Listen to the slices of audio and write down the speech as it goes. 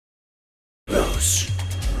heroes.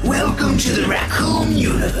 Welcome to the Raccoon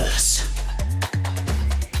universe.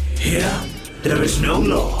 Here, there is no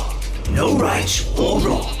law, no right or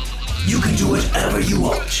wrong. You can do whatever you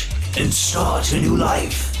want and start a new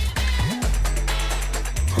life.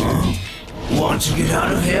 Huh? Want to get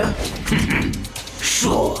out of here?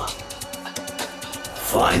 Sure.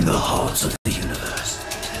 Find the heart of the universe,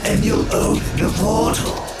 and you'll open the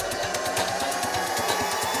portal.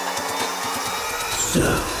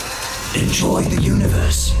 So, enjoy the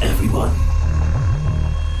universe, everyone.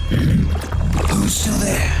 Who's still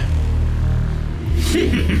there?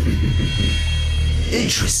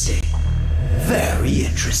 Interesting. Very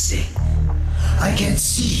interesting. I can't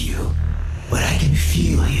see you, but I can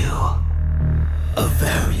feel you. A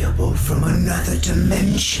variable from another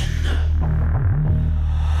dimension.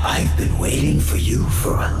 I've been waiting for you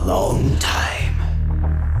for a long time.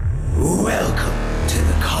 Welcome to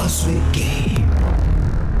the cosmic game.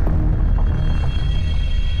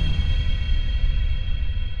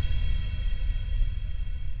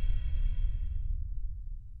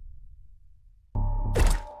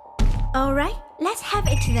 All right, let's have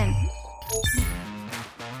it then.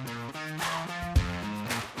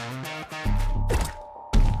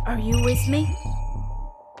 Are you with me?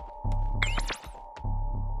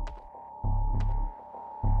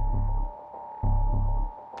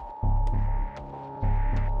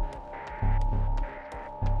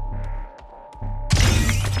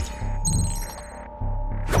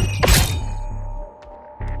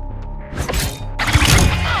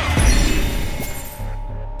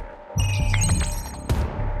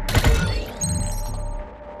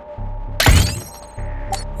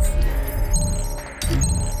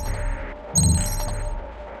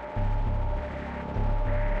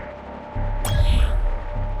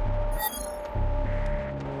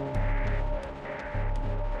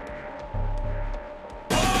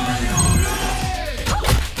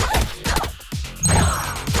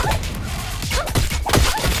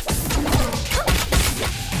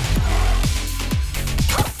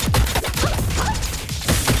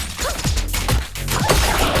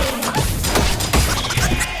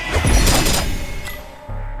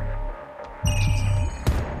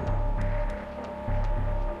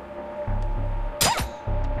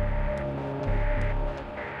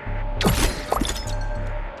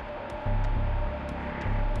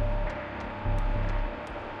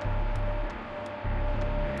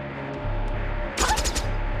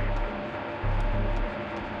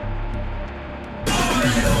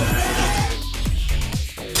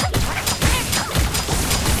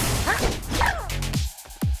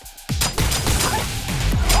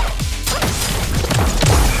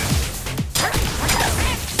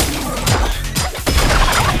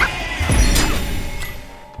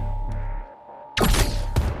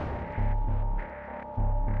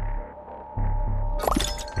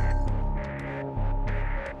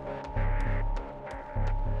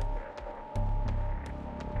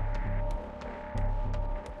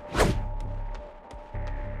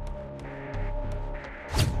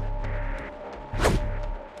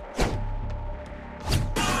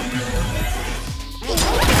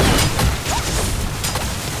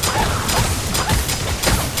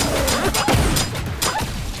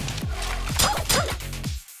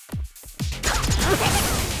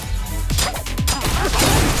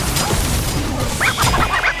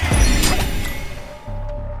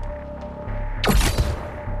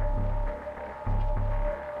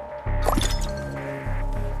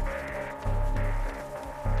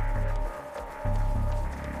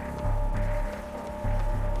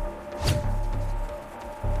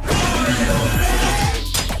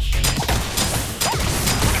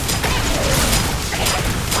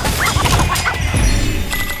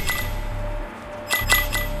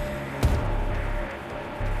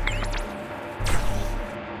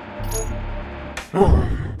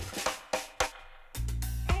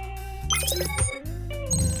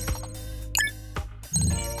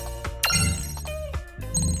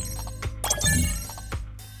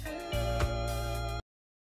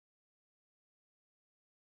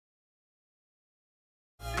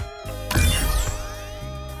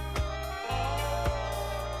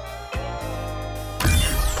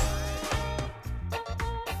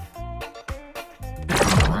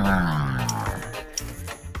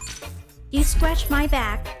 You scratch my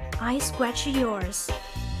back, I scratch yours.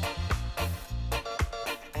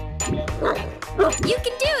 You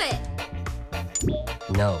can do it!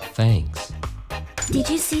 No, thanks. Did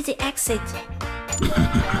you see the exit?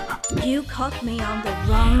 You caught me on the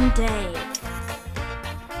wrong day.